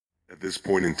At this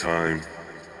point in time,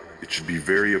 it should be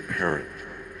very apparent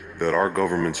that our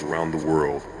governments around the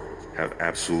world have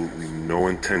absolutely no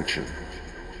intention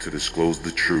to disclose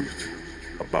the truth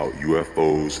about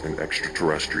UFOs and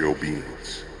extraterrestrial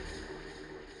beings.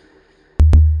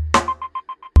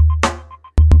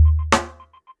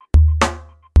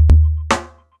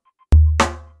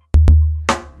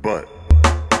 But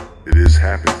it is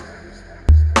happening,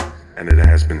 and it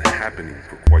has been happening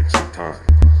for quite some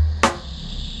time.